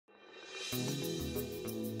The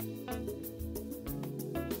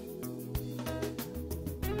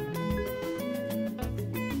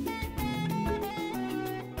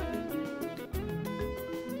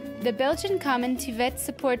Belgian Common TVET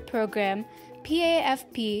Support Program,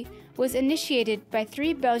 PAFP, was initiated by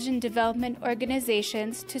 3 Belgian development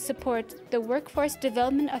organizations to support the Workforce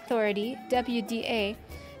Development Authority, WDA,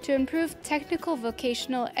 to improve technical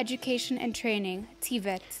vocational education and training,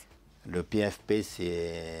 TVET. Le PAFP,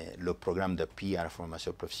 c'est le programme d'appui à la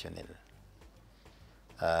formation professionnelle.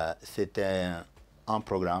 C'était un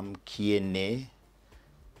programme qui est né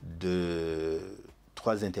de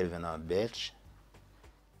 3 intervenants belges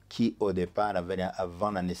qui, au départ, avant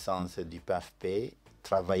la naissance du PAFP,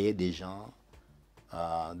 travaillaient déjà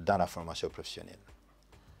dans la formation professionnelle.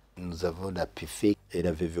 Nous avons la PFE et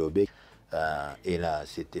la VVOB et la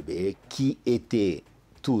CTBE qui étaient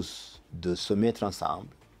tous de se mettre ensemble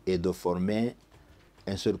et de former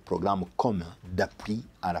un seul programme commun d'appui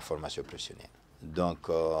à la formation professionnelle. Donc,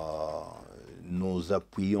 nous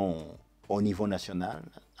appuyons au niveau national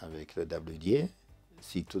avec le WDA,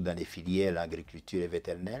 surtout dans les filières agriculture et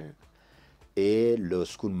vétérinaire, et le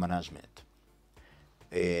school management.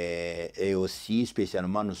 Et aussi,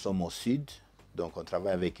 spécialement, nous sommes au sud, donc on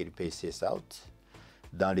travaille avec le PC South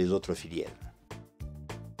dans les autres filières.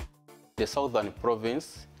 The southern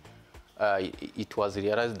province, it was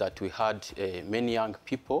realized that we had many young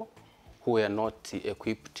people who were not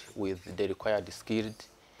equipped with the required skills.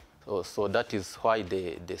 So that is why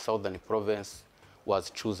the southern province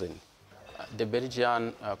was chosen. The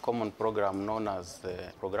Belgian common program known as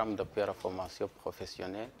the Programme d'appui à la formation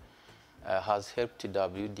professionnelle has helped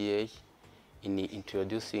WDA in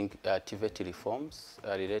introducing TVET reforms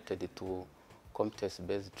related to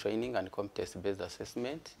competence-based training and competence-based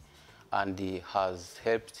assessment, and has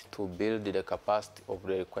helped to build the capacity of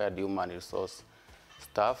the required human resource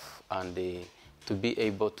staff and to be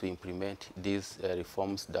able to implement these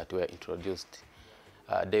reforms that were introduced.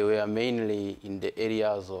 They were mainly in the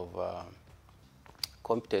areas of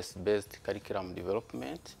competence-based curriculum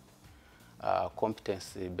development,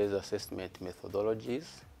 competency-based assessment methodologies,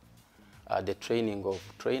 the training of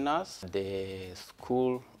trainers, the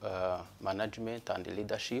school management and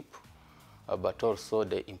leadership, but also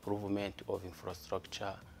the improvement of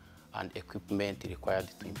infrastructure and equipment required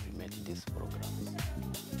to implement these programs.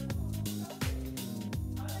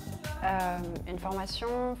 Une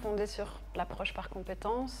formation fondée sur l'approche par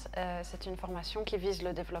compétences, c'est une formation qui vise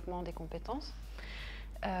le développement des compétences.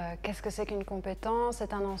 Qu'est-ce que c'est qu'une compétence?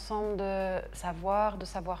 C'est un ensemble de savoir, de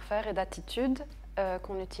savoir-faire et d'attitudes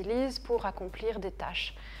qu'on utilise pour accomplir des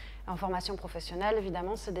tâches. En formation professionnelle,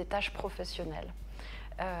 évidemment, c'est des tâches professionnelles.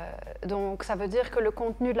 Donc ça veut dire que le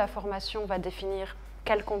contenu de la formation va définir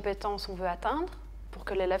quelles compétences on veut atteindre pour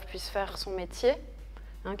que l'élève puisse faire son métier,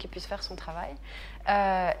 qu'il puisse faire son travail.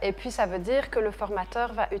 Et puis ça veut dire que le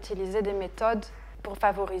formateur va utiliser des méthodes pour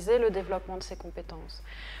favoriser le développement de ses compétences.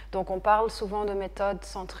 Donc on parle souvent de méthodes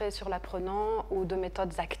centrées sur l'apprenant ou de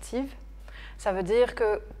méthodes actives. Ça veut dire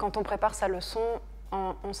que quand on prépare sa leçon,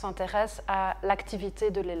 on s'intéresse à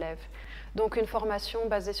l'activité de l'élève. Donc une formation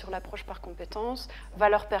basée sur l'approche par compétences va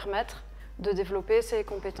leur permettre de développer ses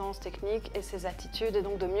compétences techniques et ses attitudes et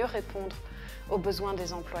donc de mieux répondre aux besoins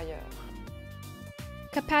des employeurs.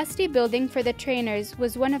 Capacity building for the trainers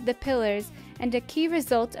was one of the pillars and a key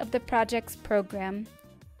result of the project's program.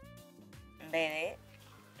 Mbere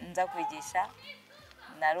nza kwigisha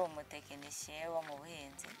nari umutekinisiye wo mu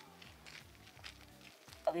buhinzi.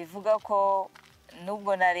 Bivuga ko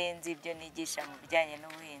nubwo narenze ibyo nigisha mu bijyanye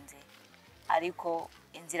n'ubuhinzi, ariko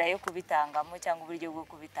inzira yo kubitangamo cyangwa uburyo bwo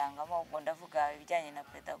kubitangamo, ubwo ndavuga ibijyanye na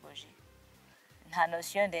pedagogy, nta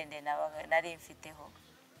notion ndende nari mfiteho,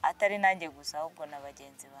 atari nanjye gusa ahubwo na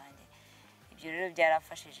bagenzi banjye. Ibyo rero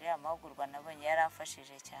byarafashije, amahugurwa nabonye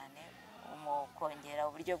yarafashije cyane mu kongera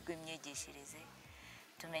uburyo bw'imyigishirize,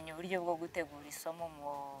 tumenya uburyo bwo gutegura isomo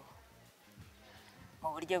mu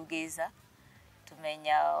buryo bwiza,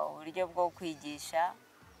 tumenya uburyo bwo kwigisha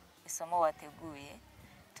isomo wateguye,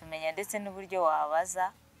 tumenya ndetse n'uburyo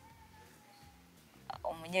wabaza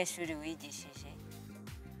umunyeshuri wigishije.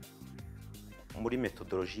 Muri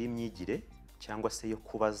metodoloji y'imyigire cyangwa se yo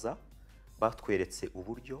kubaza, batweretse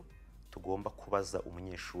uburyo tugomba kubaza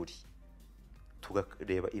umunyeshuri,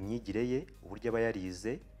 tukareba imyigire ye, uburyo aba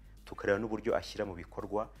yarize, tukareba n'uburyo ashyira mu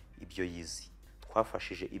bikorwa ibyo yize.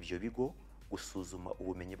 Twafashije ibyo bigo gusuzuma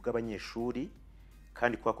ubumenyi bw'abanyeshuri,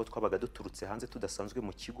 kandi kwa ko twabaga duturutse hanze tudasanzwe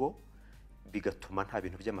mu kigo, bigatuma nta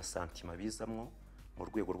bintu by'amasantima bizamwo mu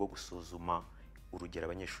rwego rwo gusuzuma urugero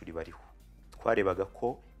abanyeshuri bariho. Twarebaga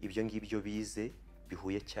ko ibyo ngibyo bize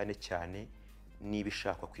bihuye cyane cyane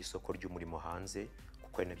n'ibishakwa ku isoko ry'umurimo hanze,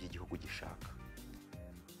 kuko ari nabyo igihugu gishaka.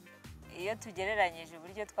 Iyo tugereranyije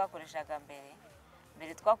uburyo twakoreshaga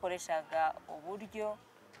mbere twakoreshaga uburyo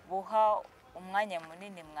buha umwanya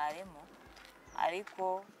munini mwarimu,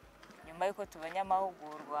 ariko nyuma y'uko tubonye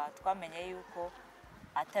amahugurwa twamenye yuko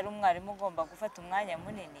atari umwarimu ugomba gufata umwanya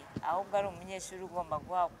munini, ahubwo ari umunyeshuri ugomba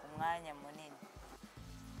guhabwa umwanya munini.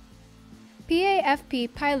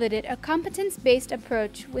 PAFP piloted a competence-based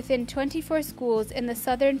approach within 24 schools in the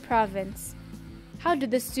southern province. How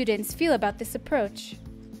did the students feel about this approach?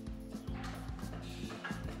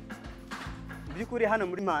 Byukuri hano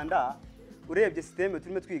muri Manda urebye system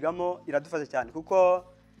turimo twigamo iradufasha cyane kuko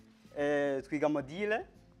twiga module,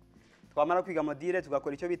 twamara kwiga module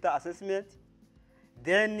tugakora icyo bita assessment,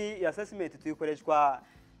 then assessment tuyikoreshwa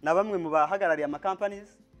na bamwe mu bahagarariye ama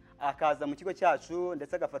companies akaza mu kigo cyacu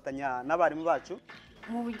ndetse agafatanya n'abarimu bacu.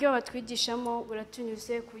 Mu buryo batwigishamo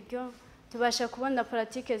buratunyuze ku buryo tubasha kubona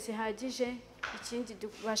pratique zihagije, ikindi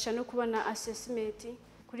tubasha no kubona assessment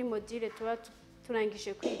kuri module tuba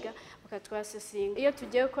turangije kwiga bakatwasesinga. Iyo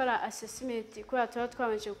tugiye gukora assessment kuba tuba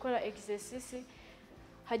twabanje gukora exercice,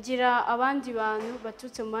 hagira abandi bantu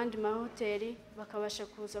batutse mu bandi mahoteli bakabasha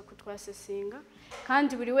kuza kutwasesinga,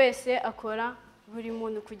 kandi buri wese akora buri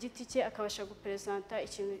muntu ku giti cye akabasha gupresenta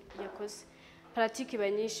ikintu yakoze. Pratique iba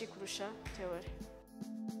nyinshi kurusha theory.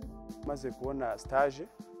 Maze kubona stage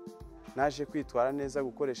naje kwitwara neza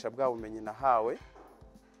gukoresha bwa bumenyi nahawe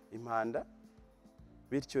Impanda,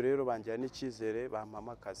 bityo rero bangira n'icyizere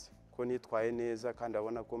bampama akazi ko nitwaye neza kandi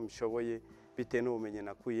abona ko mishoboye bite n'ubumenyi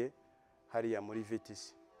nakuye hariya muri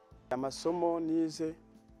VTC. Amasomo nize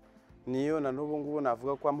niyo na n'ubu ngubu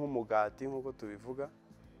navuga ko nk'umugati nk'uko tubivuga,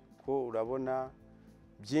 ko urabona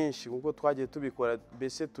byinshi nk'uko twagiye tubikora,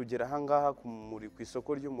 bese tugera ahangaha ku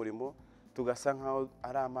isoko ry'umurimo tugasa nkaho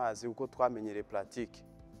ari amazi uko twamenyereye pratique.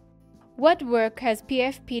 What work has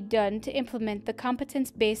PFP done to implement the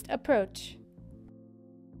competence-based approach?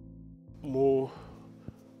 Mu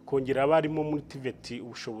kongera abarimu muri TVET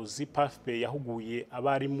ubushobozi, PFP yahuguye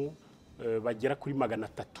abarimu bagera kuri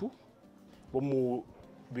 300 bo mu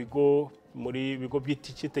bigo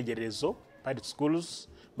by'icyitegererezo pilot schools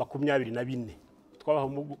 24. Twabaha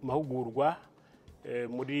mahugurwa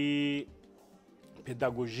muri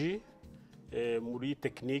pedagogy, muri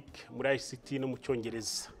technique, muri ICT no mu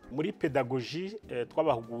Cyongereza. Muri pedagogy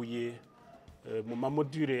twabahuguye mu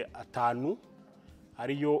module 5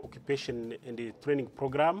 ariyo occupation and training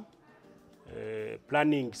program,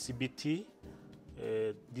 planning CBT,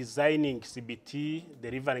 designing CBT,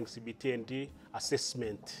 delivering CBT and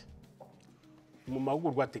assessment. Mu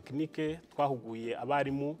mahugurwa technique twahuguye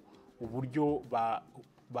abarimu uburyo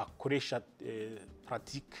bakoresha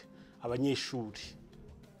pratique abanyeshuri.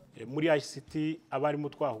 Muri ICT abarimu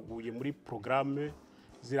twahuguye muri programme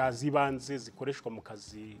zibanze zikoreshwa mu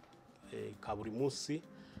kazi ka buri munsi,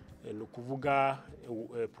 no kuvuga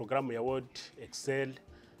programme ya Word, Excel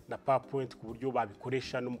na PowerPoint ku buryo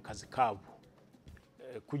babikoresha no mu kazi kabo.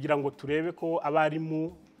 Kugira ngo turebe ko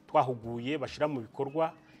abarimu twahuguye bashira mu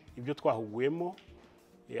bikorwa ibyo twahuguyemo,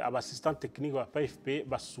 abasistant technique ba PFP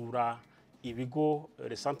basura ibigo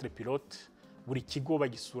centre pilote, buri kigo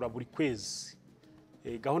bagisura buri kwezi.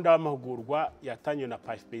 Gahunda y'amahugurwa yatanywe na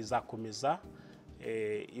PFP izakomeza,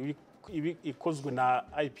 ikozwe na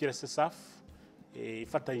IPRSSF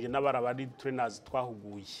ifatanyije n'abarabari trainers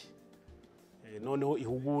twahuguye, noneho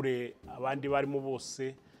ihugure abandi barimo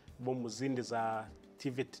bose bo mu zindi za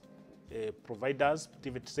TVET providers,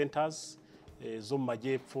 TVET centers zo mu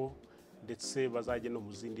majyepfo ndetse bazajye no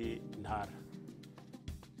mu zindi ntara.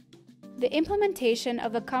 The implementation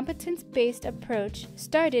of a competence-based approach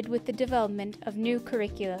started with the development of new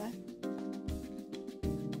curricula.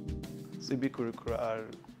 CB curricula are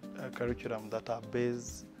a curriculum that are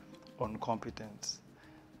based on competence.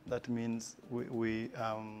 That means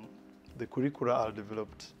the curricula are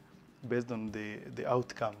developed based on the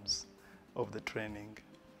outcomes of the training.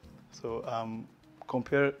 So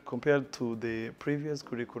compared to the previous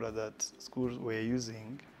curricula that schools were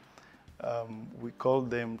using, we call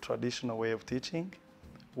them traditional way of teaching,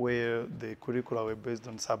 where the curricula were based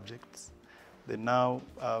on subjects. Then now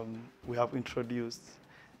we have introduced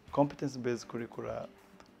competence-based curricula,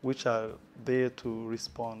 which are there to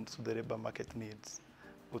respond to the labor market needs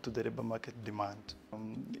or to the labor market demand.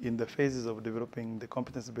 In the phases of developing the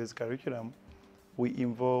competence-based curriculum, we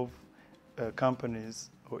involve companies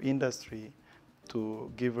or industry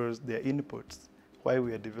to give us their inputs while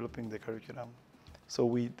we are developing the curriculum. So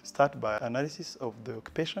we start by analysis of the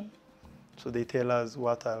occupation. So they tell us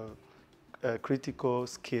what are critical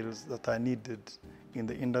skills that are needed in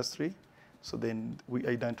the industry. So then we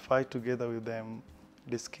identify together with them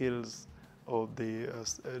the skills or the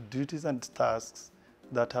duties and tasks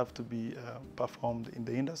that have to be performed in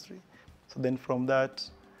the industry. So then from that,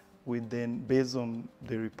 we then, based on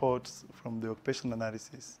the reports from the occupational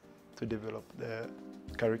analysis, to develop the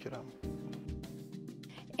curriculum.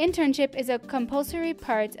 Internship is a compulsory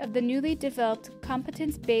part of the newly developed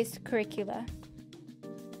competence-based curricula.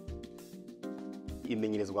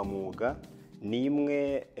 Imenyerezwamwuga ni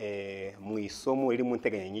imwe mu isomo riri mu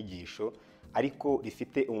nteganyanyigisho ariko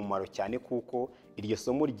rifite umumaro cyane kuko iryo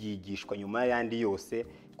somo ryigishwa nyuma y'andi yose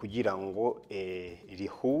kugira ngo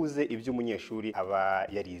rihuze ibyo umunyeshuri aba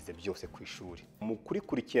yarize byose ku ishuri. Mu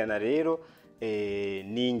kurikurikirana rero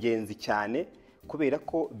ni ingenzi cyane kubera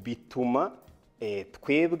ko bituma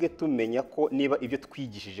twebwe tumenya ko niba ibyo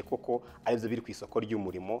twigishije koko ari byo biri ku isoko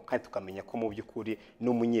ry'umurimo kandi tukamenya ko mu by'ukuri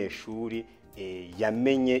n'umunyeshuri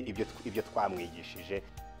yamenye ibyo twamwigishije.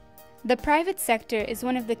 The private sector is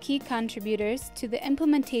one of the key contributors to the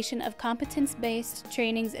implementation of competence-based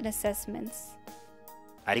trainings and assessments.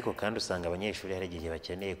 Ariko kandi usanga abanyeshuri hari igihe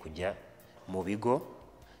bakeneye kujya mu bigo,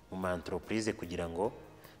 mu ma entreprise kugira ngo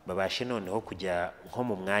babashe noneho kujya nko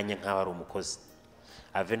mu mwanya nk'aho ari umukozi.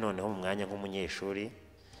 Ave noneho mu mwanya nk'umunyeshuri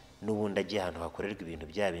n'ubundi agiye ahantu hakorerwa ibintu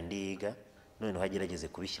bya bindi yiga, noneho agerageze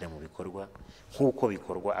kubishyira mu bikorwa nk'uko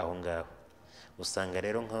bikorwa aho ngaho. Usanga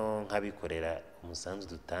rero nk'abikorera umusanzu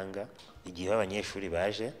dutanga igihe abanyeshuri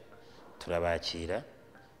baje turabakira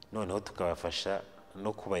noneho tukabafasha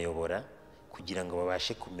no kubayobora kugira ngo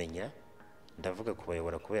babashe kumenya, ndavuga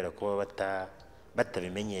kubayobora kubera ko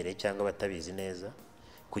batabimenyereye cyangwa batabizi neza,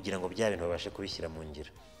 kugira ngo bya bintu babashe kubishyira mu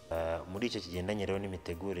ngiro. Muri icyo kigendanye rero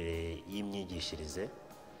n'imitegurire y'imyigishirize,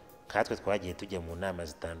 nkatwe twagiye tujya mu nama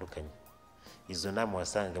zitandukanye. Izo nama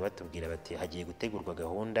wasanga batubwira bati hagiye gutegurwa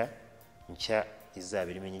gahunda nshya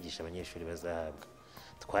izaba irimo inyigisho abanyeshuri bazahabwa.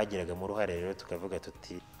 Twagiraga mu ruhare rero tukavuga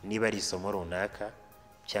tuti niba ari isomo runaka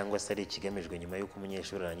cyangwa se ari ikigamijwe nyuma y'uko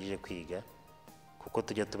umunyeshuri arangije kwiga, kuko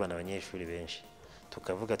tujya tubana abanyeshuri benshi,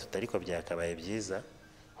 tukavuga tuti ariko byakabaye byiza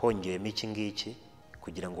hongewemo iki ngiki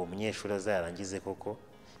kugira ngo umunyeshuri azarangize koko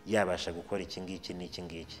yabasha gukora iki ngiki n'iki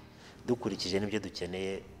ngiki dukurikije n'ibyo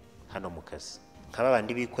dukeneye hano mu kazi. Nk'aba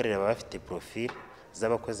bandi bikorera baba bafite profil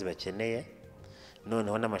z'abakozi bakeneye,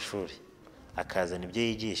 noneho n'amashuri akazana ibyo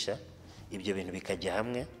yigisha, ibyo bintu bikajya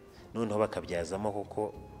hamwe, noneho bakabyazamo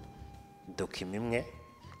kuko dokima imwe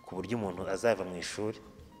ku buryo umuntu azava mu ishuri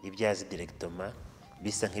ibyo azi directement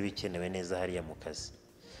bisa nk'ibikenewe neza hariya mu kazi.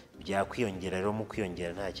 Byakwiyongera rero, mu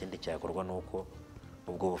kwiyongera nta kindi cyakorwa nuko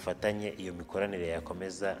ubwo bufatanye, iyo mikoranire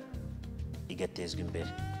yakomeza igatezwa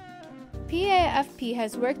imbere. PAFP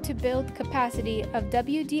has worked to build capacity of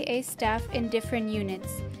WDA staff in different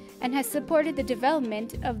units and has supported the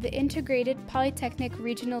development of the Integrated Polytechnic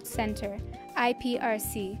Regional Center,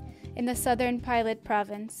 IPRC, in the Southern Pilot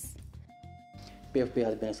Province. PFP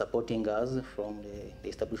has been supporting us from the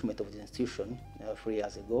establishment of the institution 3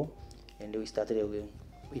 years ago, and we started with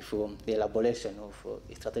the elaboration of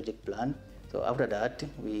a strategic plan. So after that,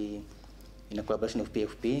 we, in a collaboration with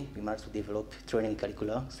PFP, we managed to develop training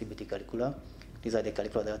curricula, CBT curricula. These are the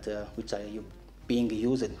curricula that which are being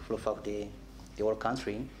used throughout the whole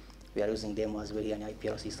country. We are using them as well here in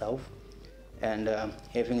IPRC South. And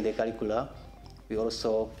having the curricula, we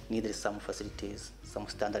also needed some facilities, some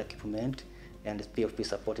standard equipment, and the PFP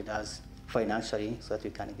supported us financially so that we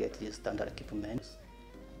can get these standard equipment.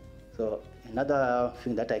 So another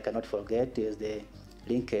thing that I cannot forget is the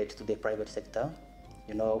linkage to the private sector.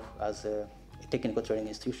 You know, as a technical training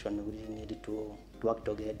institution, we really needed to work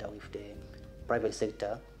together with the private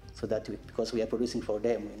sector so that because we are producing for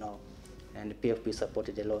them, you know, and the PFP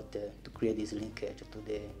supported a lot to create this linkage to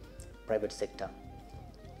the private sector.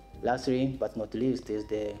 Lastly, but not least, is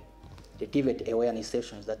the TVET awareness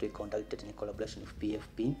sessions that we conducted in collaboration with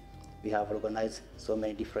PFP. We have organized so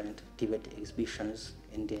many different TVET exhibitions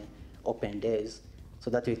in the open days so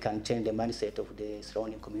that we can change the mindset of the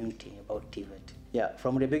surrounding community about TVET. Yeah,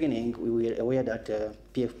 from the beginning, we were aware that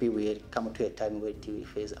PFP will come to a time where it will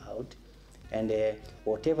phase out, and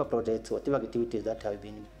whatever projects, whatever activities that have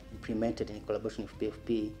been implemented in collaboration with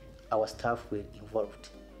PFP, our staff were involved.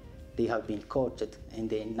 They have been coached,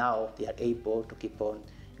 and now they are able to keep on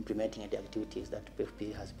implementing the activities that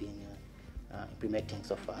PFP has been implementing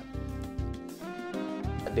so far.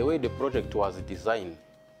 The way the project was designed,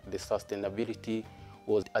 the sustainability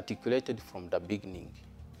was articulated from the beginning,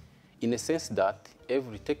 in a sense that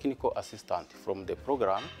every technical assistant from the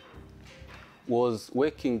program was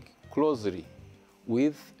working closely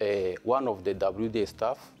with one of the WDA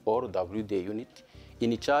staff or WDA unit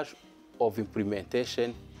in charge of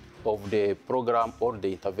implementation of the program or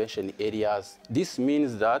the intervention areas. This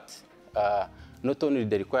means that not only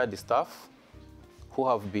the required staff who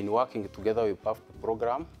have been working together with PAFP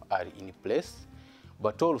program are in place,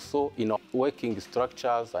 but also in our working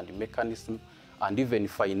structures and mechanism, and even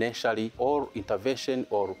financially, all intervention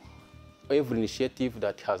or every initiative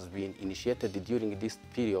that has been initiated during this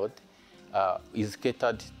period is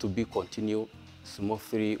catered to be continued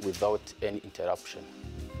smoothly without any interruption.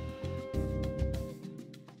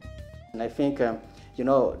 And I think, you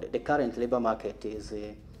know, the current labor market is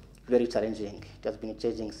very challenging. It has been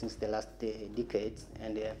changing since the last decades,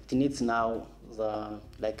 and it needs now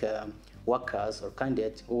workers or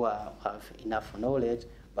candidates who have enough knowledge,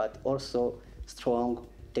 but also strong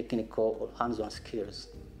technical or hands-on skills.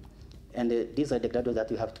 And these are the graduates that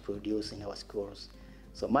we have to produce in our schools.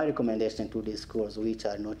 So my recommendation to these schools which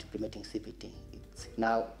are not implementing CPT, it's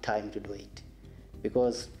now time to do it.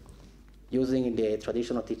 Because using the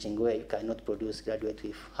traditional teaching way, you cannot produce graduates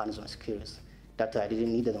with hands-on skills that are really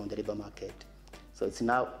needed on the labor market. So it's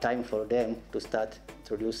now time for them to start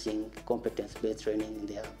introducing competence-based training in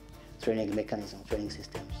their training mechanism, training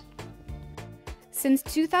systems. Since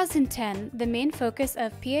 2010, the main focus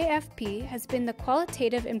of PAFP has been the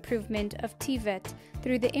qualitative improvement of TVET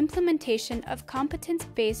through the implementation of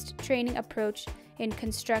competence-based training approach in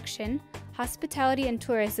construction, hospitality and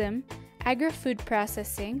tourism, agri-food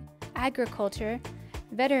processing, agriculture,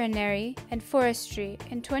 veterinary, and forestry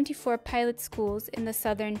in 24 pilot schools in the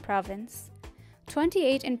southern province.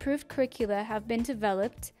 28 improved curricula have been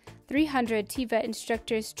developed, 300 TVET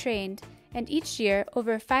instructors trained, and each year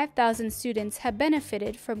over 5,000 students have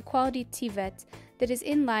benefited from quality TVET that is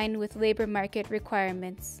in line with labor market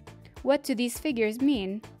requirements. What do these figures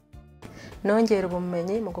mean?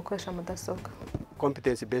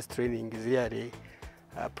 Competency-based training is really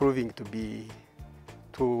proving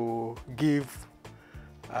to give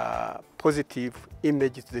positive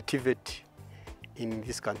image to the TVET in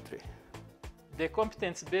this country. The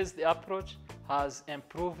competence-based approach has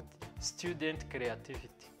improved student creativity.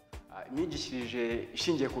 Imyigishirije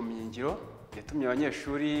ishingiye ku bumenyingiro yatumye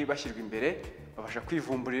abanyeshuri bashyirwa imbere babasha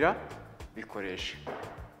kwivumburira bikoresha.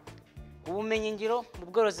 Ubumenyingiro mu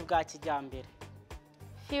bworozi bwa kijyambere.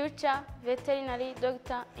 Future veterinary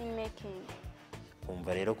doctor in making.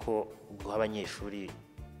 Kumva rero ko guha abanyeshuri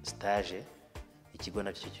stage ikigo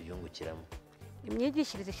nacyo cyiyungukiramo.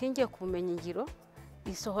 Imyigishirize ishingiye ku bumenyingiro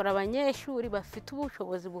isohora abanyeshuri bafite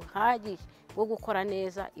ubushobozi buhagije bwo gukora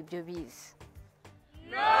neza ibyo bize.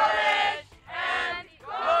 Knowledge and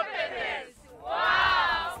competence.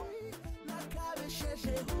 Wow!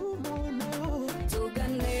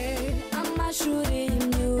 Tugane amashuri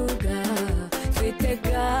y'imyuga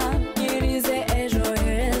twitega irize ejo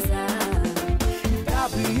heza.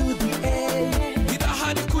 WDA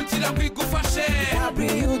irahari kugira ngo igufashe.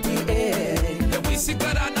 WDA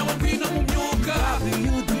yawisigara nawe ngwino mu myuga.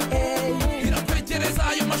 WDA irakwegereza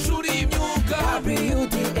ayo mashuri y'imyuga.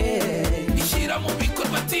 WDA ishyira mu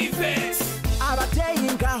bikorwa TVET.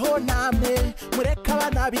 Ababyeyi ngaho namwe mureka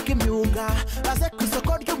abana biga imyuga baze ku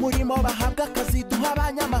isoko ry'umurimo bahabwa akazi duha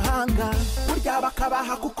abanyamahanga burya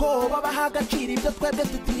bakabaha kuko babaha agaciro ibyo twebwe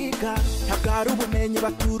tutiga ntabwo ari ubumenyi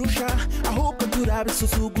baturusha ahubwo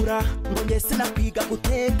turabisuzugura ngo njye sinakwiga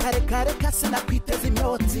guteka reka sinakwiteza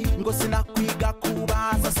imyotsi ngo sinakwiga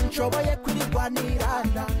kubaza sinshoboye kwirirwa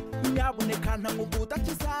niranda nyabuneka nta muguda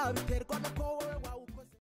kizabiterwa nuko wowe